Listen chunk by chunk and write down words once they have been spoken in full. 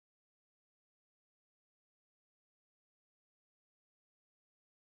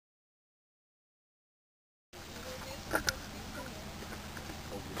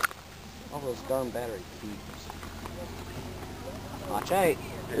those darn battery peeps. Watch out.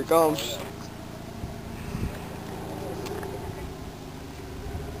 Here it comes.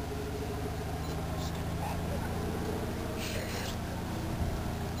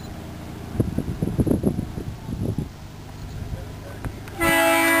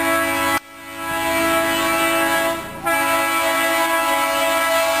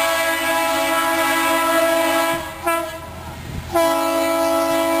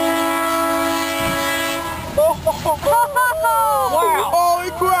 Wow!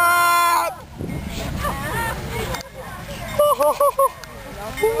 Holy crap!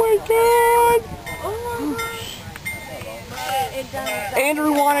 Oh my God!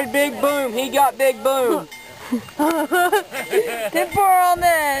 Andrew wanted Big Boom. He got Big Boom. They pour on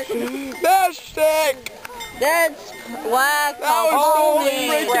that. That's sick! That's whack. That was so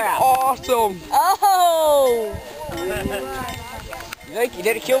freaking awesome! Oh!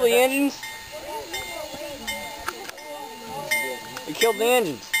 Did it kill the engines? It killed the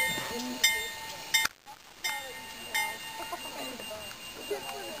engines.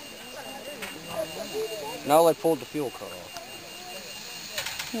 No, they pulled the fuel cut off.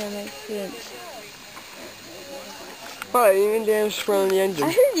 Yeah, makes sense. Probably even damaged from the engine.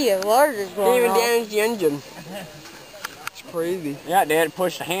 I heard the alarm is going Even off. damaged the engine. It's crazy. Yeah, Dad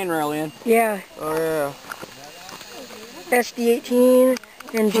pushed the handrail in. Yeah, Oh yeah. SD18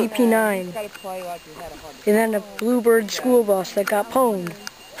 and GP9. And then a Bluebird school bus that got pwned.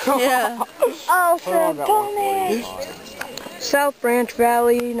 Yeah. Oh, SouthBranch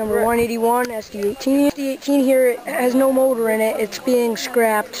Valley, number 181, SD18. SD18 here, it has no motor in it. It's being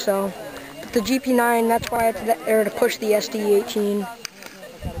scrapped, so. But the GP9, that's why it's there to push the SD18.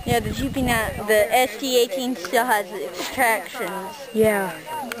 Yeah, the GP9, the SD18 still has extractions. Yeah.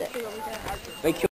 They killed